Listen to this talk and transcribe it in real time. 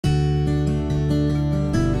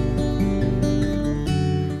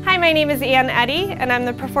my name is Ann Eddy, and I'm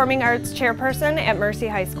the Performing Arts Chairperson at Mercy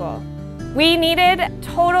High School. We needed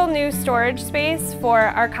total new storage space for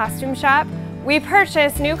our costume shop. We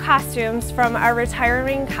purchased new costumes from our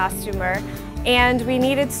retiring costumer, and we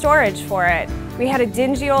needed storage for it. We had a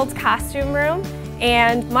dingy old costume room,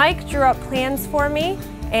 and Mike drew up plans for me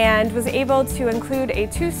and was able to include a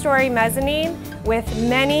 2-story mezzanine with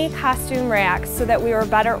many costume racks so that we were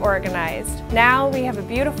better organized. Now we have a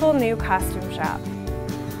beautiful new costume shop.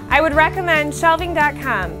 I would recommend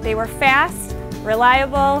Shelving.com. They were fast,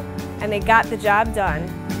 reliable, and they got the job done.